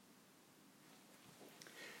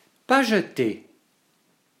Pas jeter.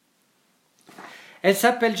 Elle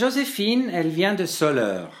s'appelle Joséphine, elle vient de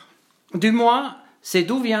Soleure. Du moins, c'est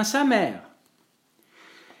d'où vient sa mère.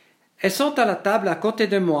 Elles sont à la table à côté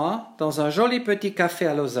de moi, dans un joli petit café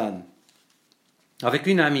à Lausanne, avec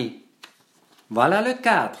une amie. Voilà le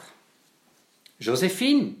cadre.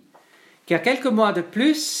 Joséphine, qui a quelques mois de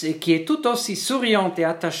plus et qui est tout aussi souriante et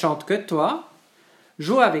attachante que toi,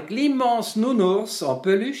 joue avec l'immense nounours en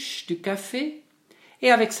peluche du café et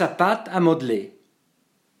avec sa pâte à modeler.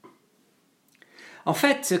 En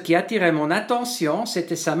fait, ce qui attirait mon attention,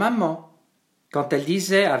 c'était sa maman, quand elle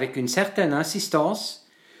disait avec une certaine insistance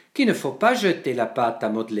qu'il ne faut pas jeter la pâte à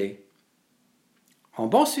modeler. En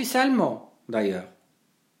bon suisse allemand, d'ailleurs.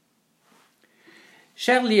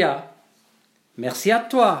 Chère Lia, merci à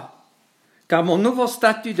toi, car mon nouveau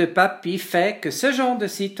statut de papy fait que ce genre de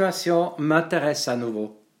situation m'intéresse à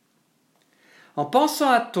nouveau. En pensant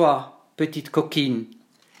à toi, petite coquine,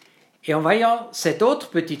 et en voyant cette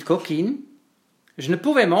autre petite coquine, je ne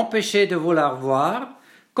pouvais m'empêcher de vouloir voir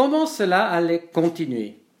comment cela allait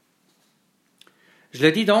continuer. Je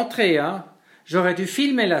le dis d'entrée, j'aurais dû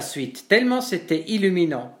filmer la suite, tellement c'était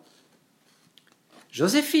illuminant.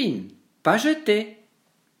 Joséphine, pas jeter.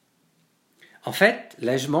 En fait,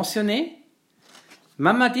 l'ai-je mentionné?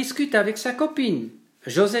 Maman discute avec sa copine.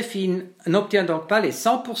 Joséphine n'obtient donc pas les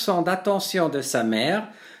 100% d'attention de sa mère,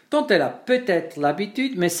 dont elle a peut-être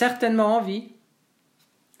l'habitude, mais certainement envie.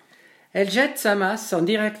 Elle jette sa masse en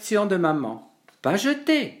direction de maman. Pas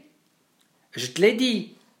jeter. Je te l'ai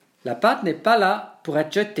dit, la pâte n'est pas là pour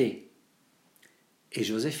être jetée. Et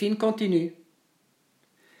Joséphine continue.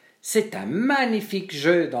 C'est un magnifique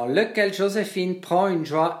jeu dans lequel Joséphine prend une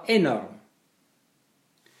joie énorme.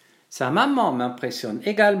 Sa maman m'impressionne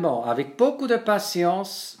également avec beaucoup de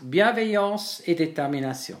patience, bienveillance et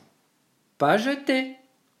détermination. Pas jeter.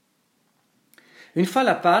 Une fois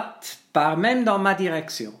la pâte part même dans ma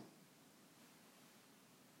direction.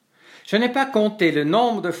 Je n'ai pas compté le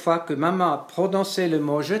nombre de fois que maman a prononcé le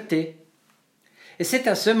mot « jeter » et c'est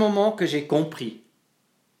à ce moment que j'ai compris.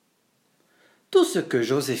 Tout ce que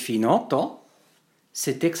Joséphine entend,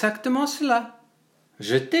 c'est exactement cela.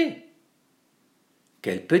 Jeter.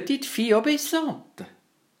 Quelle petite fille obéissante.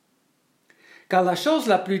 Car la chose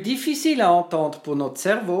la plus difficile à entendre pour notre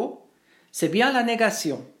cerveau, c'est bien la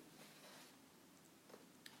négation.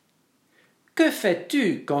 Que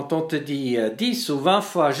fais-tu quand on te dit 10 ou 20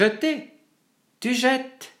 fois jeter? Tu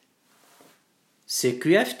jettes. C'est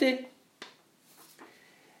QFT.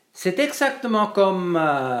 C'est exactement comme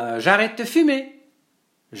j'arrête de fumer,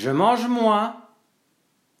 je mange moins,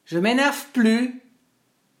 je m'énerve plus,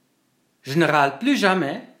 je ne râle plus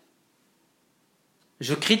jamais,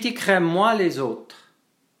 je critiquerai moins les autres.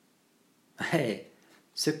 Et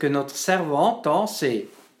ce que notre cerveau entend, c'est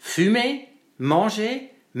fumer, manger,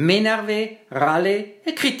 m'énerver, râler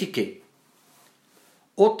et critiquer.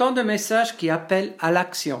 Autant de messages qui appellent à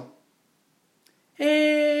l'action.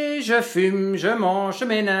 Et je fume, je mange, je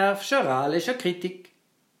m'énerve, je râle et je critique.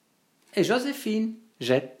 Et Joséphine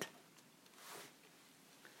jette.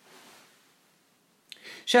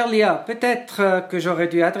 Chère Lia, peut-être que j'aurais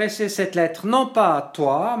dû adresser cette lettre non pas à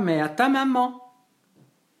toi, mais à ta maman.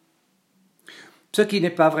 Ce qui n'est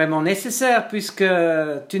pas vraiment nécessaire puisque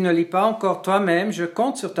tu ne lis pas encore toi-même, je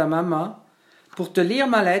compte sur ta maman pour te lire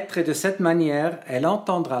ma lettre et de cette manière, elle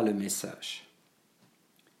entendra le message.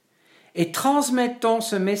 Et transmettons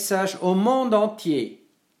ce message au monde entier.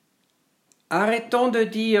 Arrêtons de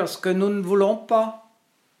dire ce que nous ne voulons pas.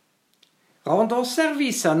 Rendons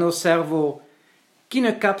service à nos cerveaux qui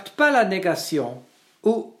ne captent pas la négation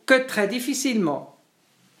ou que très difficilement.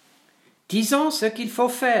 Disons ce qu'il faut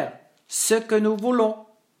faire, ce que nous voulons.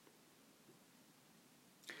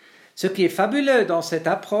 Ce qui est fabuleux dans cette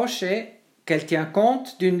approche est qu'elle tient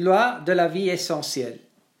compte d'une loi de la vie essentielle.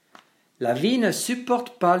 La vie ne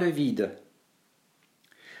supporte pas le vide.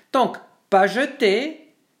 Donc, pas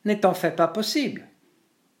jeter n'est en fait pas possible.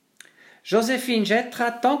 Joséphine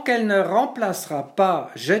jettera tant qu'elle ne remplacera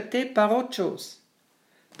pas jeter par autre chose.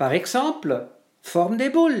 Par exemple, forme des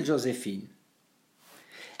boules, Joséphine.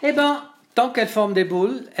 Eh bien, tant qu'elle forme des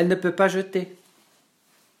boules, elle ne peut pas jeter.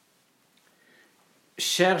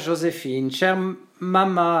 Chère Joséphine, chère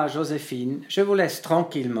maman Joséphine, je vous laisse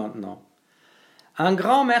tranquille maintenant. Un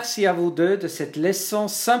grand merci à vous deux de cette leçon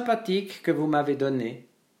sympathique que vous m'avez donnée.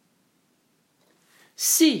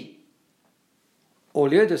 Si, au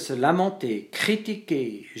lieu de se lamenter,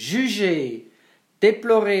 critiquer, juger,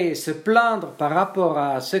 déplorer, se plaindre par rapport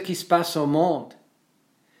à ce qui se passe au monde,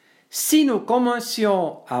 si nous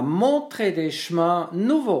commencions à montrer des chemins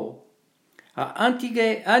nouveaux, à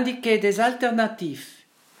indiquer des alternatives,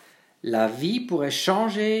 la vie pourrait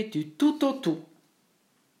changer du tout au tout.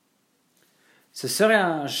 Ce serait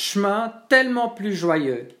un chemin tellement plus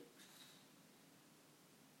joyeux.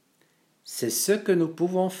 C'est ce que nous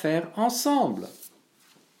pouvons faire ensemble.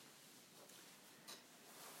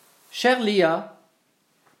 Chère Lia,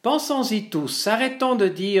 pensons-y tous, arrêtons de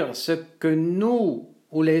dire ce que nous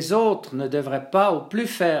ou les autres ne devraient pas ou plus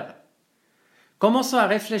faire. Commençons à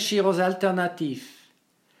réfléchir aux alternatives,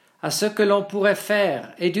 à ce que l'on pourrait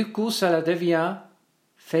faire, et du coup cela devient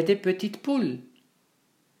 « fais des petites poules ».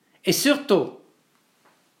 Et surtout,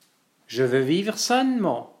 je veux vivre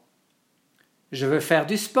sainement, je veux faire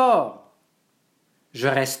du sport, je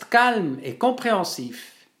reste calme et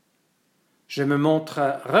compréhensif, je me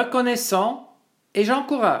montre reconnaissant et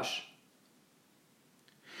j'encourage.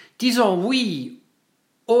 Disons oui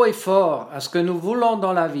haut et fort à ce que nous voulons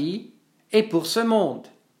dans la vie et pour ce monde.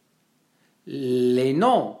 Les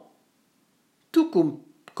non, tout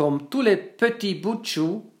comme tous les petits bouts de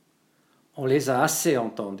chou, on les a assez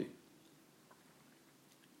entendus.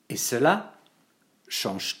 Et cela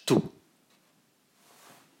change tout.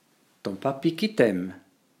 Ton papy qui t'aime.